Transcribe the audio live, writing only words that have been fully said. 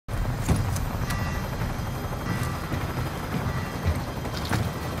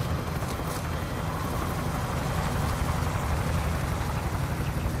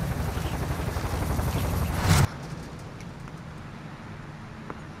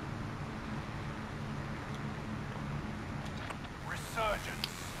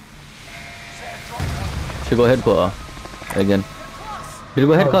Should go headquarter again. Did we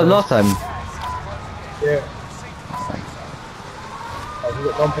go headquarters last time? Yeah. Oh, we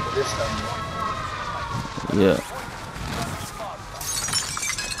got one pick this time. Yeah.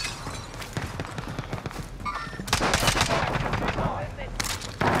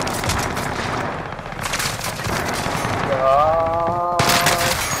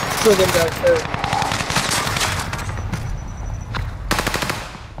 Two of them downstairs.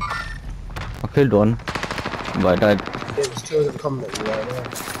 I killed one, but I died. Yeah, there's two of them coming at you right now.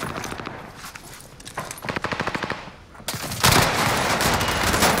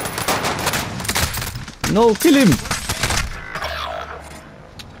 No, kill him!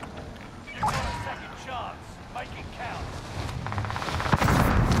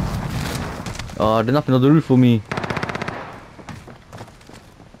 Oh, there's nothing on the roof for me.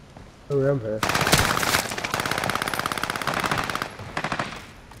 Oh, I'm here.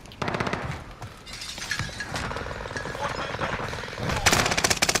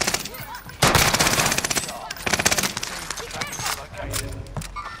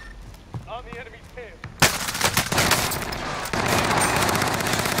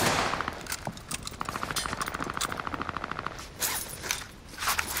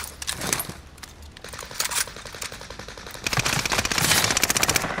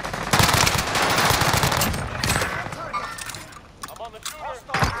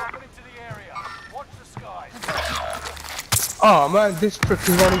 Oh man, this prick is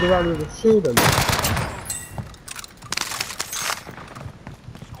running around with a shield on it.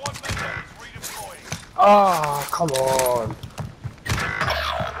 Ah, come on.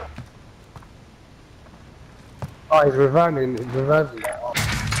 Oh, he's reviving that. Oh.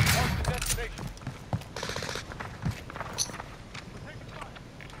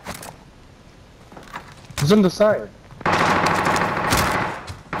 He's on the side.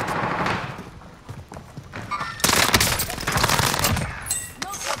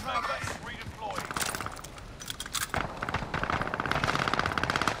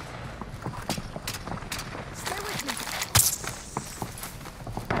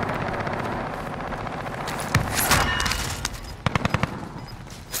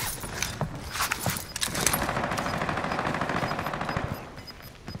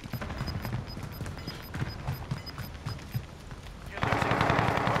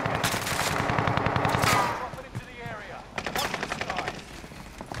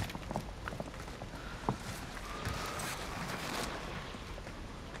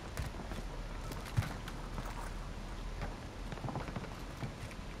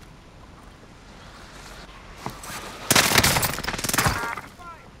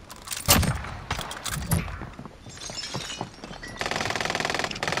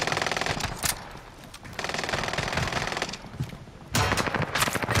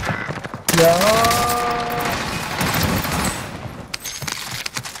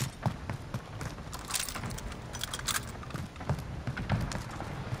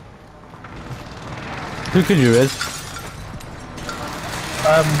 Who killed you, Rez?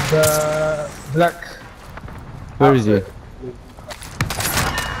 The black. Where is he? Oh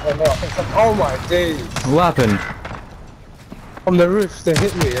no, I think oh my days. What happened? On the roof, they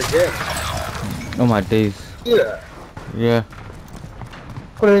hit me again. Oh my days. Yeah. Yeah.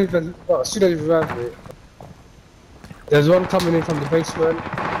 Couldn't even. Oh, as soon as you revived me. There's one coming in from the basement.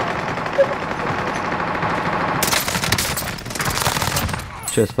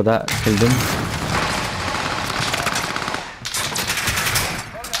 Cheers for that. Killed him.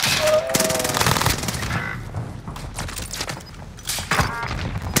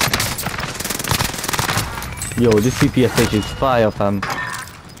 Yo, this ppsh stage is fire, fam.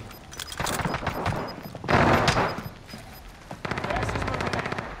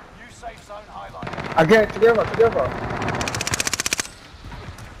 Again, together.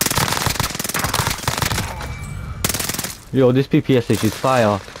 Yo, this ppsh stage is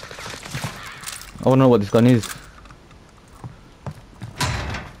fire. I wanna know what this gun is.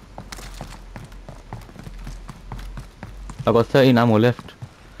 I got 13 ammo left.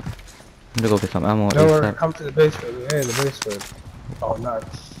 I'm gonna go get some ammo. Don't worry, come to the basement. We're here in the basement. Oh, nice.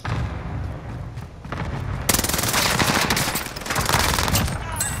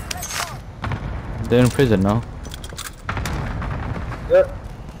 They're in prison now. Yep.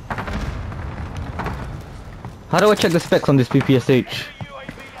 How do I check the specs on this ppsh?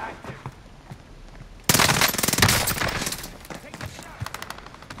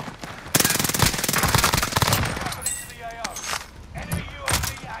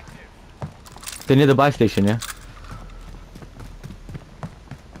 They're near the buy station, yeah?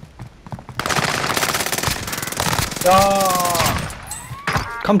 Oh.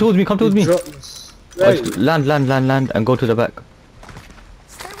 Come towards me, come towards me. Oh, just land, and go to the back.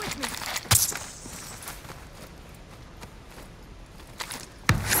 Stay with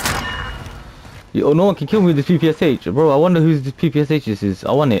me. Yo, no one can kill me with this PPSH. Bro, I wonder whose this PPSH this is.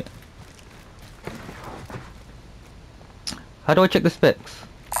 I want it. How do I check the specs?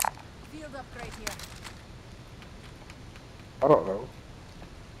 Field upgrade here. I don't know.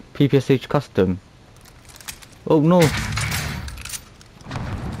 PPSH custom. Oh no.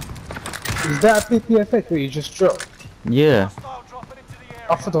 Is that a PPSH that you just dropped? Yeah.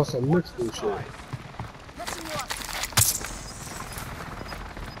 I thought that was some mixed shit. Catching you up.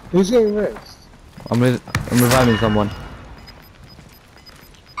 Who's getting raised? I'm reviving someone.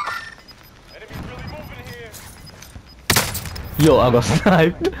 Yo, I got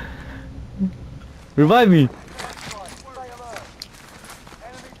sniped. Revive me.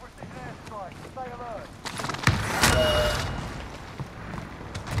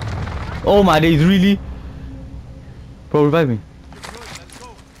 Oh my days, really? Bro, revive me.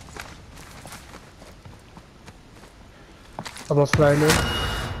 Someone's flying in.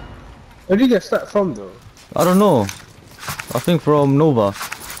 Where did you get that from though? I don't know. I think from Nova.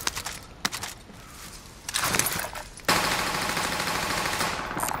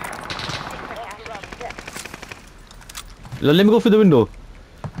 Let me go through the window.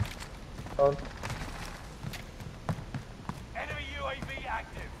 Enemy UAV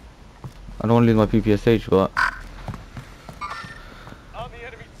active. I don't want to lose my PPSH, but On the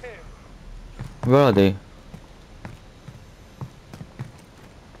enemy team. where are they?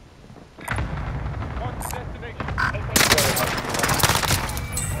 One destination.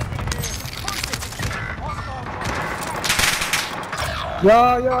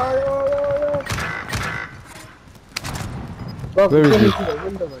 Yeah. Bro, Where is he? he? The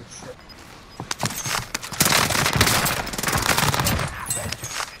window and shit.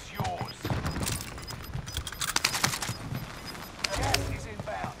 It's yours. Gas is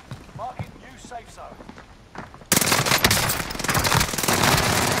inbound. Marking new safe zone.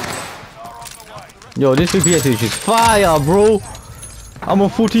 Are on the way. Yo, this PPSH is fire, bro. I'm on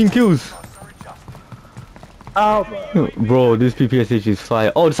 14 kills. Ow, bro. Bro, this PPSH is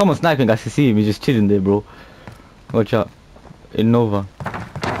fire. Oh, someone's sniping. I can see him. He's just chilling there, bro. Watch out. In Nova.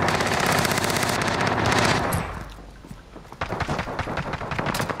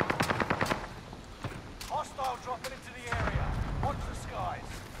 Hostile dropping into the area. Watch the skies.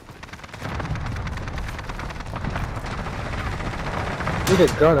 I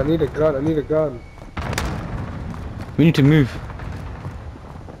need a gun. We need to move.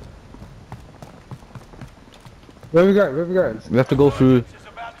 Where we going? We have to go through It's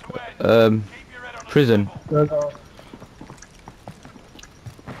about to end. Keep your head on a prison. No.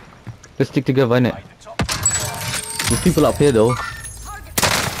 Let's stick together, innit? swivel. The top There's people up here though. Target.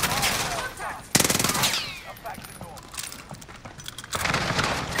 Contact. up back to north.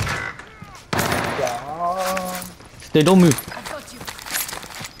 Stay, don't move. I got you.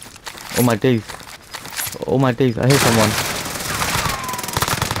 Oh my days. Oh my days. I hear someone.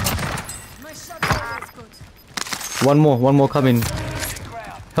 My shot is good. One more coming.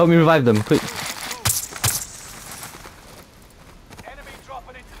 Help me revive them, quick. Enemy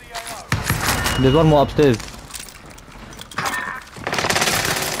dropping into the AO. There's one more upstairs.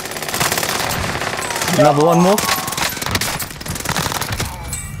 Another one more.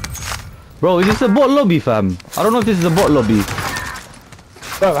 Bro, is this a bot lobby, fam? I don't know if this is a bot lobby.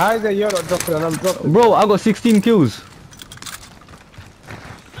 Bro, how is that you're not dropping and I'm dropping? Bro, I got 16 kills.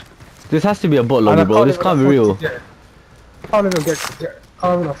 This has to be a bot lobby, bro. This can't be real. Can't even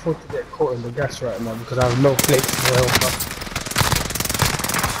afford to get caught in the gas right now because I have no place to help up.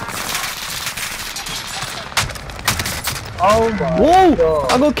 Oh my Whoa!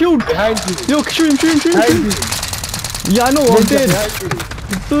 God. I got killed! Behind you! Yo, shoot him! Behind you! Yeah, I know, I'm Ninja dead! behind you!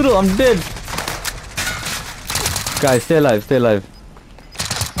 Doodle, I'm dead! Guys, stay alive.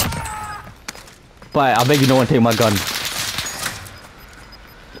 Bye, I beg you, no one take my gun.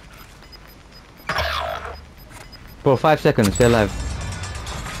 Bro, 5 seconds, stay alive.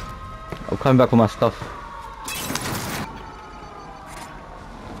 I'm coming back for my stuff.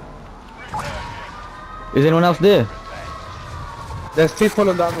 Is anyone else there? There's people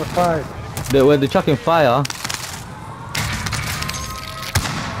on the other side. Where they're chucking fire.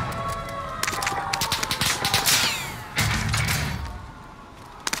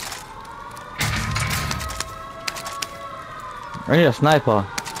 I need a sniper.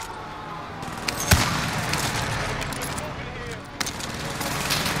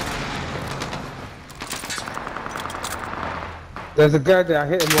 There's a guy there, I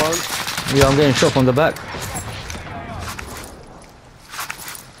hit him once. Yeah, I'm getting shot from the back.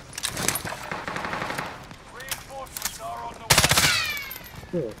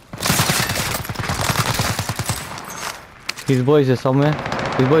 His boys are somewhere.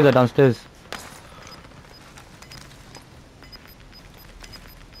 His boys are downstairs.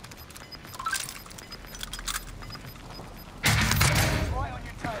 Right on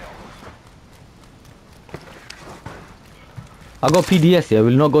your tail. I got PDS here.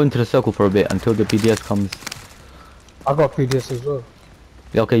 We'll not go into the circle for a bit until the PDS comes. I got PDS as well.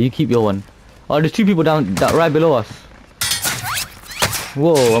 Yeah, okay, you keep your one. Oh, there's two people down right below us.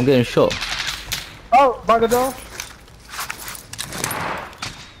 Whoa, I'm getting shot. Oh, by the door.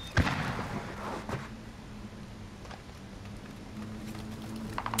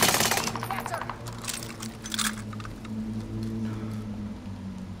 Catch her.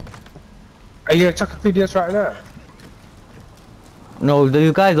 Are you gonna chuck a PDS right now? No,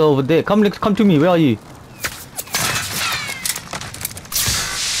 these guys are over there. Come to me. Where are you?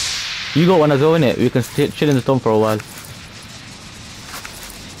 You got one as well, innit? We can chill in the storm for a while.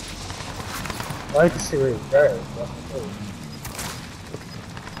 I can see where he's going.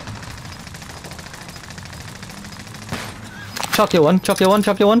 Chuck your one. Chuck your one.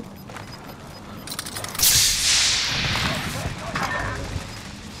 Chuck your one.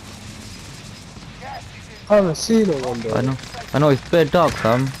 I haven't seen no one though. I know. It's very dark,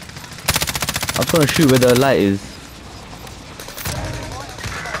 fam. I'm gonna shoot where the light is.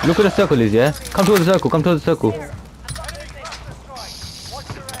 Look where the circle is, yeah? Come towards the circle. Come towards the circle.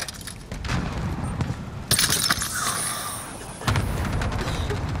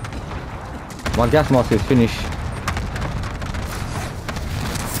 My gas mask is finished.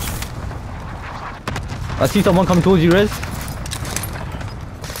 I see someone coming towards you, Rez.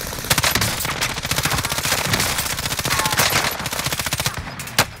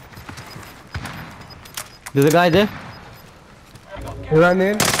 There's a guy there. He ran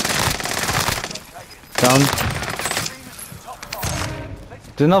in. Down.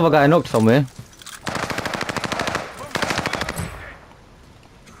 There's another guy knocked somewhere.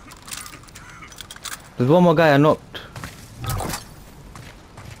 There's one more guy I knocked.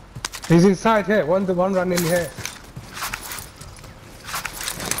 He's inside here. The one ran in here.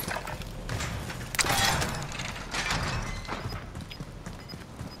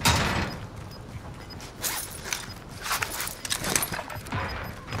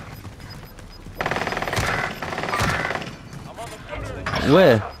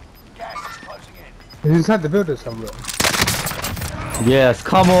 Where? Gas is closing in. He's inside the building somewhere. Yes,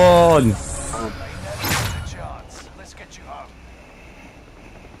 come on! They never had a chance. Let's get you home.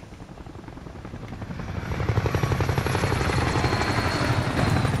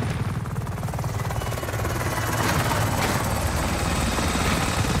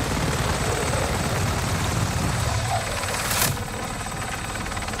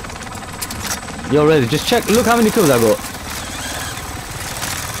 Yo, Rez, just check. Look how many kills I got.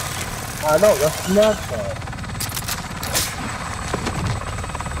 I know, that's mad, man.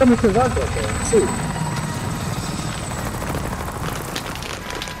 How many kills I got there? 2.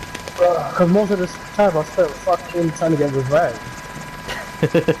 Because most of this time I spent fucking trying to get revenge.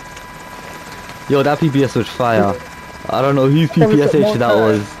 Yo, that PPS was fire. I don't know whose PPSH that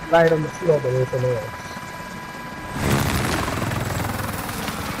was. Lying on the floor, but everything else.